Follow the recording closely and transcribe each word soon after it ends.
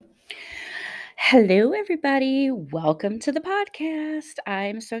Hello, everybody. Welcome to the podcast.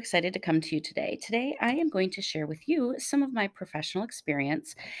 I'm so excited to come to you today. Today, I am going to share with you some of my professional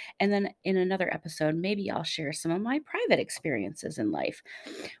experience. And then in another episode, maybe I'll share some of my private experiences in life.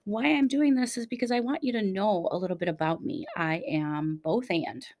 Why I'm doing this is because I want you to know a little bit about me. I am both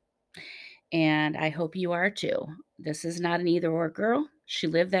and I hope you are too. This is not an either or girl. She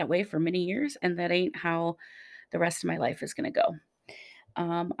lived that way for many years, and that ain't how the rest of my life is going to go.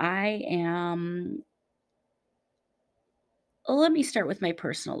 I am Let me start with my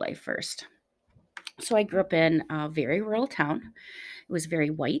personal life first. So I grew up in a very rural town. It was very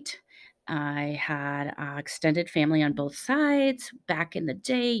white. I had extended family on both sides. Back in the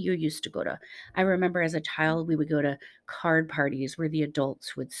day, you used to go to, I remember as a child, we would go to card parties where the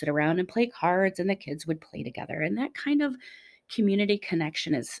adults would sit around and play cards and the kids would play together. And that kind of community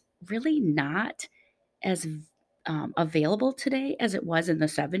connection is really not as available today as it was in the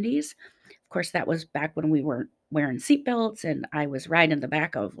 70s. Of course, that was back when we weren't wearing seatbelts and I was riding in the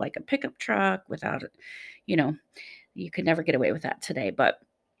back of like a pickup truck without it. You know, you could never get away with that today. But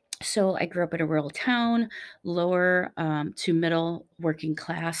so I grew up in a rural town, lower to middle working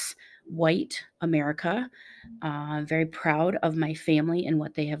class white America. Very proud of my family and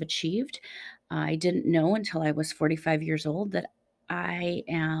what they have achieved. I didn't know until I was 45 years old that I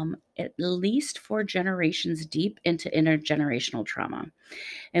am at least four generations deep into intergenerational trauma.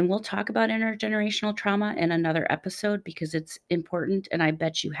 And we'll talk about intergenerational trauma in another episode because it's important and I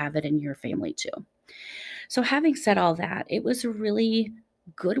bet you have it in your family too. So, having said all that, it was a really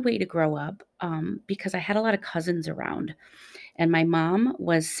good way to grow up because I had a lot of cousins around, and my mom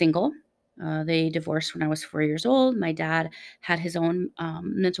was single. They divorced when I was 4 years old. My dad had his own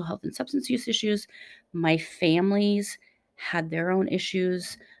mental health and substance use issues. My families had their own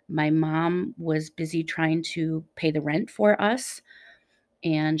issues. My mom was busy trying to pay the rent for us,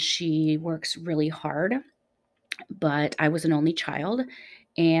 and she works really hard. But I was an only child,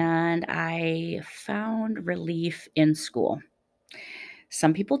 and I found relief in school.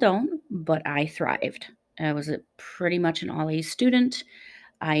 Some people don't, but I thrived. I was pretty much an all A student.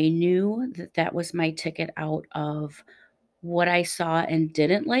 I knew that that was my ticket out of what I saw and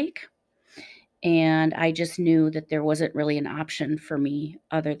didn't like. And I just knew that there wasn't really an option for me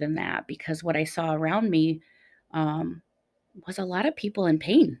other than that because what I saw around me um, was a lot of people in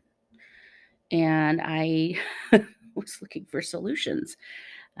pain. And I was looking for solutions.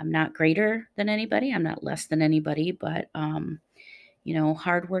 I'm not greater than anybody, I'm not less than anybody, but,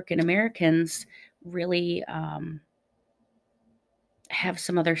 hardworking Americans really have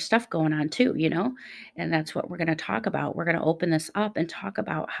some other stuff going on too. And that's what we're going to talk about. We're going to open this up and talk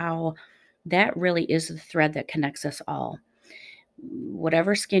about how that really is the thread that connects us all.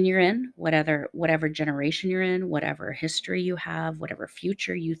 Whatever skin you're in, whatever generation you're in, whatever history you have, whatever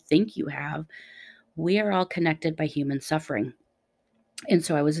future you think you have, we are all connected by human suffering. And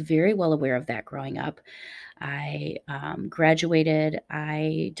so I was very well aware of that growing up. I graduated.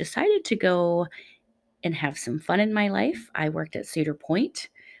 I decided to go and have some fun in my life. I worked at Cedar Point,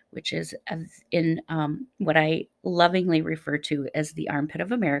 which is in what I lovingly refer to as the armpit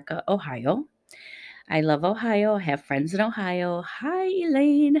of America, Ohio. I love Ohio. I have friends in Ohio. Hi,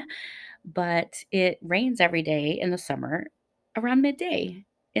 Elaine. But it rains every day in the summer around midday.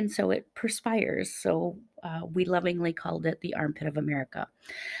 And so it perspires. So we lovingly called it the armpit of America.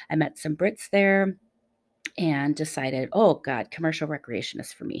 I met some Brits there and decided, oh God, commercial recreation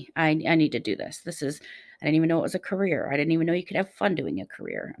is for me. I need to do this. I didn't even know it was a career. I didn't even know you could have fun doing a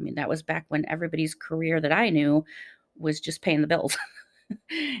career. I mean, that was back when everybody's career that I knew was just paying the bills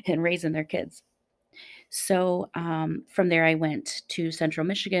and raising their kids. So from there, I went to Central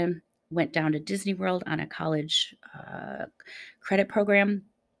Michigan, went down to Disney World on a college credit program,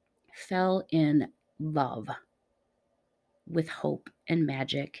 fell in love with hope and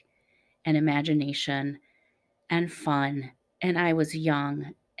magic and imagination and fun. And I was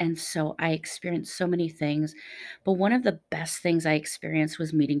young. And so I experienced so many things. But one of the best things I experienced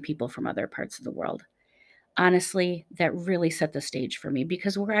was meeting people from other parts of the world. Honestly, that really set the stage for me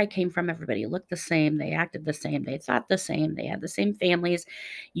because where I came from, everybody looked the same. They acted the same. They thought the same. They had the same families.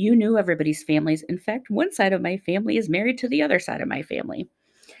 You knew everybody's families. In fact, one side of my family is married to the other side of my family.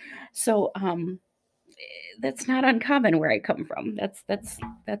 So that's not uncommon where I come from.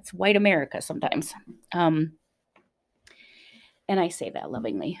 That's white America sometimes. Um, and I say that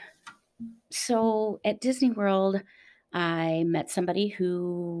lovingly. So at Disney World, I met somebody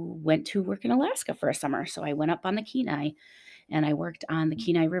who went to work in Alaska for a summer. So I went up on the Kenai and I worked on the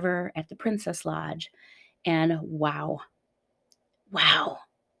Kenai River at the Princess Lodge. And wow,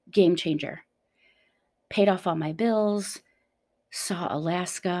 game changer. Paid off all my bills, saw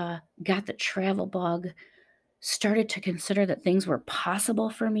Alaska, got the travel bug, started to consider that things were possible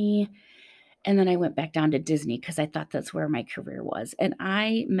for me. And then I went back down to Disney because I thought that's where my career was. And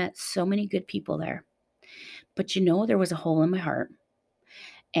I met so many good people there. But there was a hole in my heart.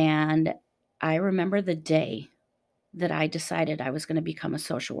 And I remember the day that I decided I was going to become a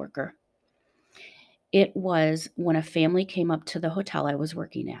social worker. It was when a family came up to the hotel I was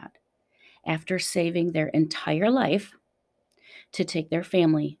working at after saving their entire life to take their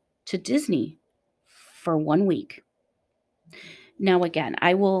family to Disney for 1 week. Now, again,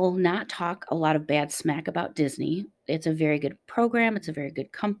 I will not talk a lot of bad smack about Disney. It's a very good program. It's a very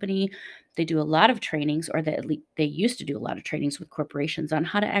good company. They do a lot of trainings, or they used to do a lot of trainings with corporations on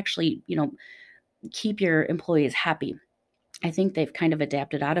how to actually, keep your employees happy. I think they've kind of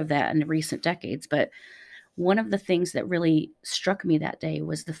adapted out of that in recent decades. But one of the things that really struck me that day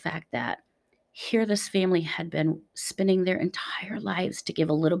was the fact that here this family had been spending their entire lives to give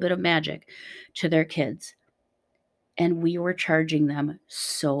a little bit of magic to their kids. And we were charging them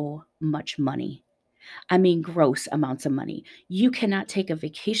so much money. I mean, gross amounts of money. You cannot take a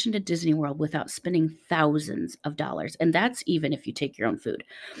vacation to Disney World without spending thousands of dollars. And that's even if you take your own food.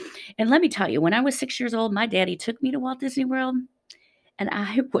 And let me tell you, when I was 6 years old, my daddy took me to Walt Disney World. And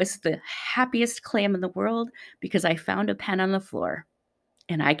I was the happiest clam in the world because I found a pen on the floor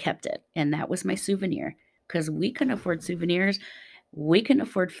and I kept it. And that was my souvenir because we couldn't afford souvenirs. We couldn't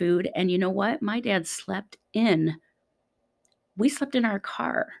afford food. And you know what? My dad we slept in our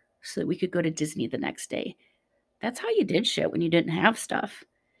car so that we could go to Disney the next day. That's how you did shit when you didn't have stuff.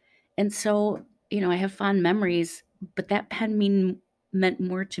 And so, I have fond memories, but that meant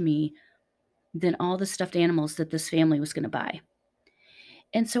more to me than all the stuffed animals that this family was going to buy.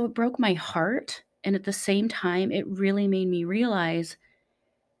 And so it broke my heart. And at the same time, it really made me realize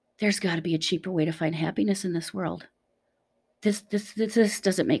there's got to be a cheaper way to find happiness in this world. This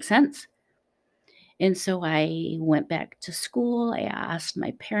doesn't make sense. And so I went back to school. I asked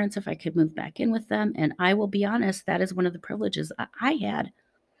my parents if I could move back in with them. And I will be honest, that is one of the privileges I had,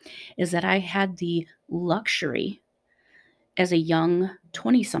 is that I had the luxury as a young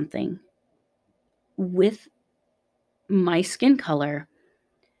 20-something with my skin color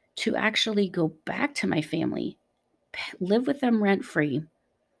to actually go back to my family, live with them rent-free,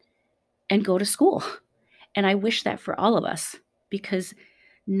 and go to school. And I wish that for all of us, because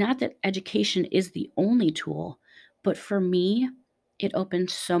not that education is the only tool, but for me, it opened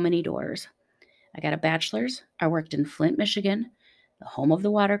so many doors. I got a bachelor's. I worked in Flint, Michigan, the home of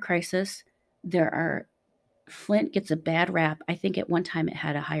the water crisis. Flint gets a bad rap. I think at one time it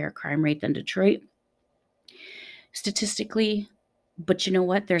had a higher crime rate than Detroit, statistically. But you know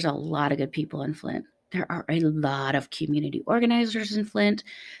what? There's a lot of good people in Flint. There are a lot of community organizers in Flint.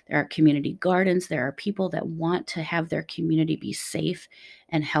 There are community gardens. There are people that want to have their community be safe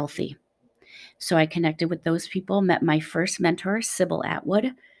and healthy. So I connected with those people, met my first mentor, Sybil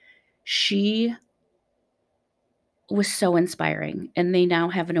Atwood. She was so inspiring, and they now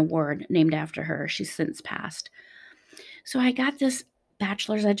have an award named after her. She's since passed. So I got this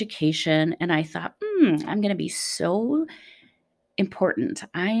bachelor's education, and I thought, I'm going to be so important.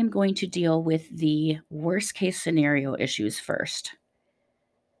 I am going to deal with the worst case scenario issues first.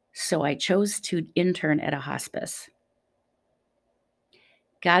 So I chose to intern at a hospice.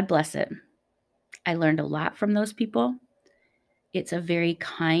 God bless it. I learned a lot from those people. It's a very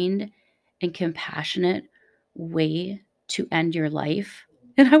kind and compassionate way to end your life.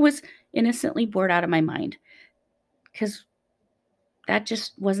 And I was innocently bored out of my mind because that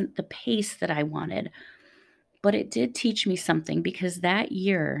just wasn't the pace that I wanted. But it did teach me something, because that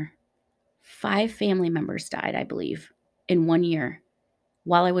year, 5 family members died, I believe, in 1 year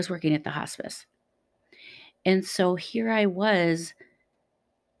while I was working at the hospice. And so here I was,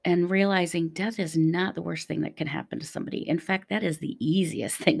 and realizing death is not the worst thing that can happen to somebody. In fact, that is the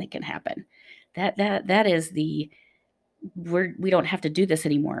easiest thing that can happen. That is we don't have to do this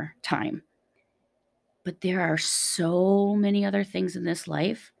anymore time. But there are so many other things in this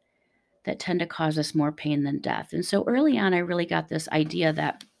life that tend to cause us more pain than death. And so early on, I really got this idea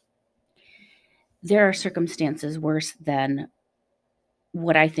that there are circumstances worse than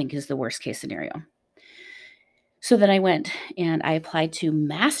what I think is the worst case scenario. So then I went and I applied to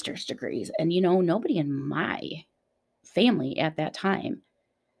master's degrees. And, nobody in my family at that time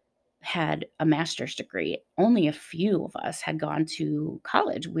had a master's degree. Only a few of us had gone to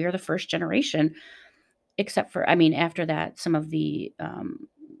college. We are the first generation, except for, after that, some of the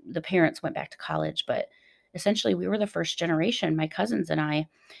parents went back to college, but essentially we were the first generation, my cousins and I.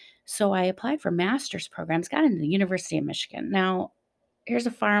 So I applied for master's programs, got into the University of Michigan. Now, here's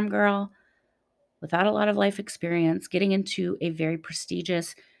a farm girl. without a lot of life experience, getting into a very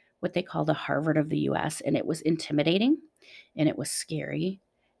prestigious, what they call the Harvard of the US. And it was intimidating and it was scary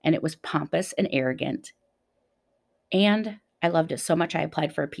and it was pompous and arrogant. And I loved it so much, I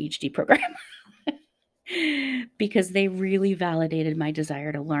applied for a PhD program because they really validated my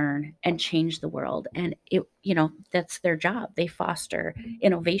desire to learn and change the world. And that's their job. They foster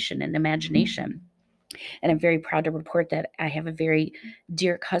innovation and imagination. And I'm very proud to report that I have a very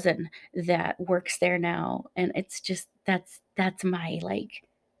dear cousin that works there now. And it's just that's my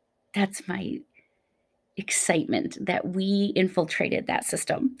excitement that we infiltrated that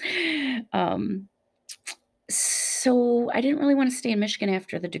system. Um, so I didn't really want to stay in Michigan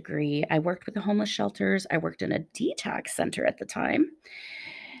after the degree. I worked with the homeless shelters. I worked in a detox center at the time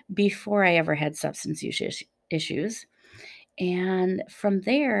before I ever had substance use issues. And from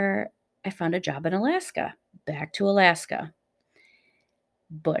there, I found a job in Alaska, back to Alaska,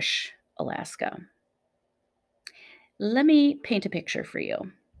 Bush, Alaska. Let me paint a picture for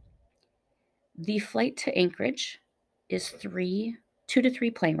you. The flight to Anchorage is 2 to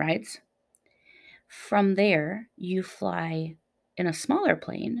 3 plane rides. From there, you fly in a smaller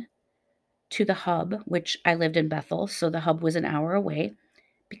plane to the hub, which I lived in Bethel, so the hub was an hour away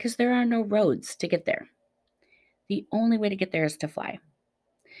because there are no roads to get there. The only way to get there is to fly.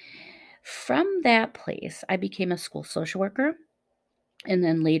 From that place, I became a school social worker, and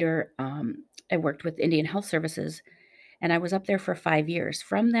then later I worked with Indian Health Services, and I was up there for 5 years.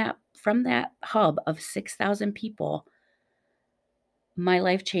 From that hub of 6,000 people, my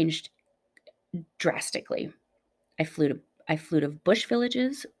life changed drastically. I flew to bush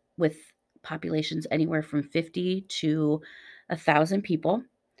villages with populations anywhere from 50 to 1,000 people.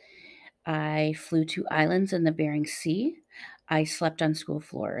 I flew to islands in the Bering Sea. I slept on school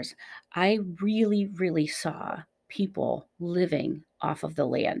floors. I really, really saw people living off of the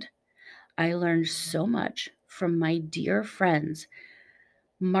land. I learned so much from my dear friends,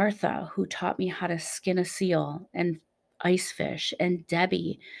 Martha, who taught me how to skin a seal and ice fish, and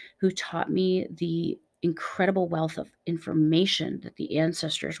Debbie, who taught me the incredible wealth of information that the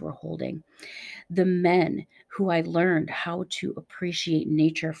ancestors were holding. The men who I learned how to appreciate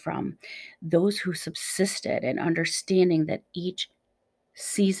nature from, those who subsisted and understanding that each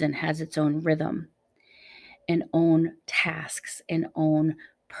season has its own rhythm and own tasks and own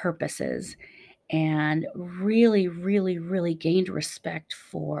purposes, and really, really, really gained respect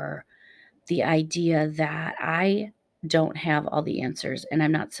for the idea that I don't have all the answers and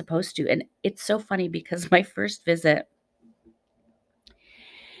I'm not supposed to. And it's so funny because my first visit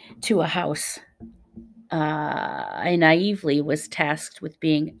to a house, I naively was tasked with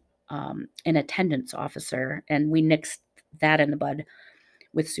being an attendance officer, and we nixed that in the bud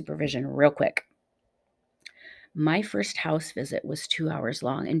with supervision real quick. My first house visit was 2 hours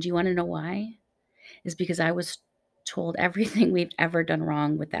long. And do you want to know why? Is because I was told everything we've ever done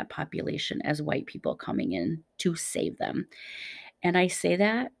wrong with that population as white people coming in to save them. And I say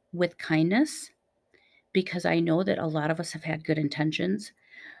that with kindness because I know that a lot of us have had good intentions,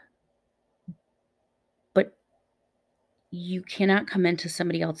 but you cannot come into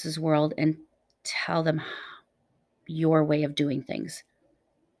somebody else's world and tell them your way of doing things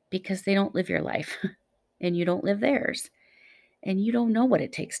because they don't live your life and you don't live theirs and you don't know what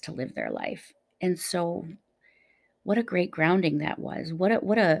it takes to live their life. And so what a great grounding that was. What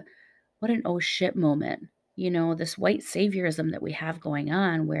an oh shit moment. This white saviorism that we have going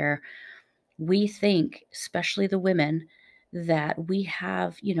on where we think, especially the women, that we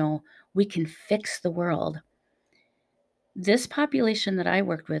can fix the world. This population that I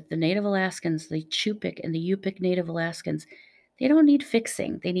worked with, the Native Alaskans, the Chupik and the Yupik Native Alaskans, they don't need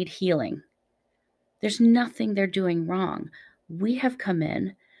fixing, they need healing. There's nothing they're doing wrong. We have come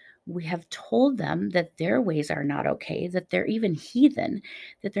in, we have told them that their ways are not okay, that they're even heathen,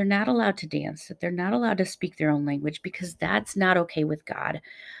 that they're not allowed to dance, that they're not allowed to speak their own language because that's not okay with God.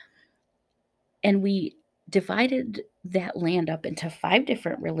 And we divided that land up into 5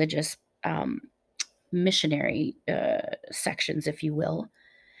 different religious missionary sections, if you will.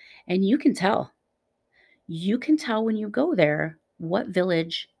 And you can tell when you go there what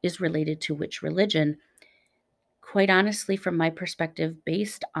village is related to which religion, quite honestly, from my perspective,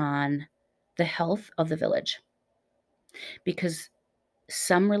 based on the health of the village. Because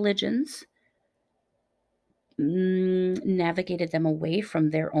some religions navigated them away from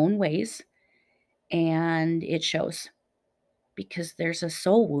their own ways, and it shows because there's a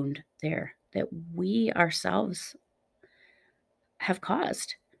soul wound there that we ourselves have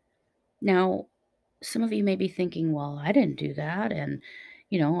caused. Now, some of you may be thinking, well, I didn't do that. And,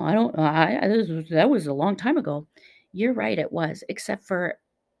 I don't, that was a long time ago. You're right, it was, except for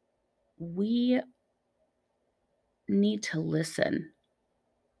we need to listen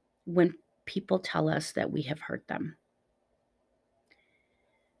when people tell us that we have hurt them.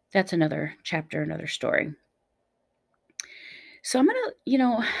 That's another chapter, another story. So I'm going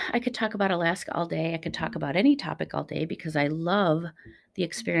to, I could talk about Alaska all day. I could talk about any topic all day because I love the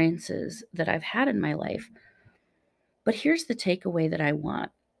experiences that I've had in my life. But here's the takeaway that I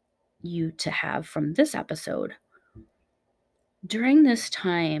want you to have from this episode. During this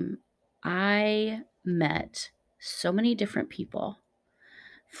time, I met so many different people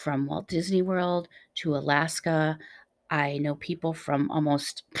from Walt Disney World to Alaska. I know people from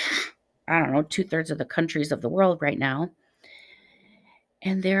almost, I don't know, 2/3 of the countries of the world right now.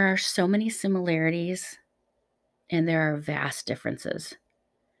 And there are so many similarities and there are vast differences.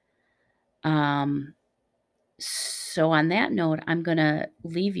 So on that note, I'm going to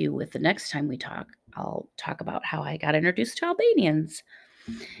leave you with the next time we talk. I'll talk about how I got introduced to Albanians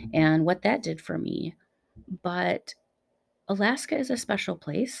and what that did for me. But Alaska is a special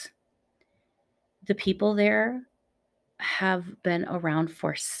place. The people there have been around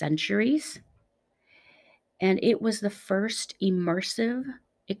for centuries. And it was the first immersive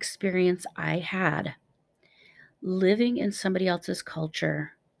experience I had living in somebody else's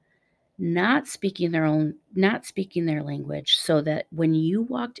culture, not speaking their language, so that when you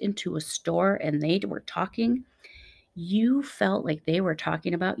walked into a store and they were talking, you felt like they were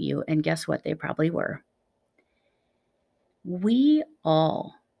talking about you. And guess what? They probably were. We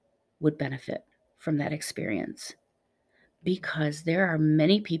all would benefit from that experience because there are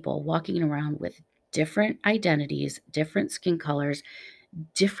many people walking around with different identities, different skin colors,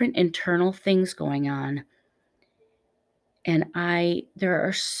 different internal things going on. And there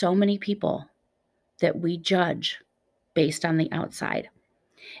are so many people that we judge based on the outside.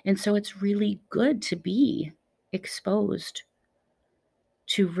 And so it's really good to be exposed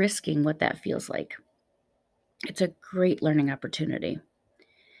to risking what that feels like. It's a great learning opportunity.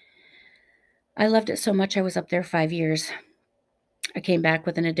 I loved it so much. I was up there 5 years. I came back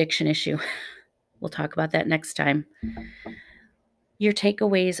with an addiction issue. We'll talk about that next time. Your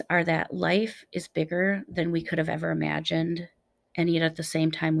takeaways are that life is bigger than we could have ever imagined. And yet at the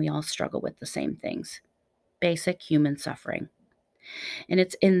same time, we all struggle with the same things. Basic human suffering. And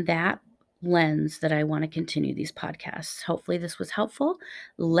it's in that lens that I want to continue these podcasts. Hopefully this was helpful.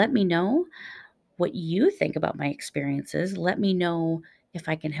 Let me know what you think about my experiences. Let me know if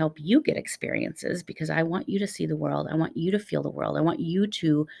I can help you get experiences because I want you to see the world. I want you to feel the world. I want you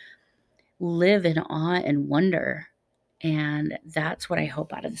to live in awe and wonder. And that's what I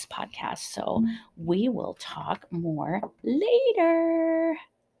hope out of this podcast. So we will talk more later.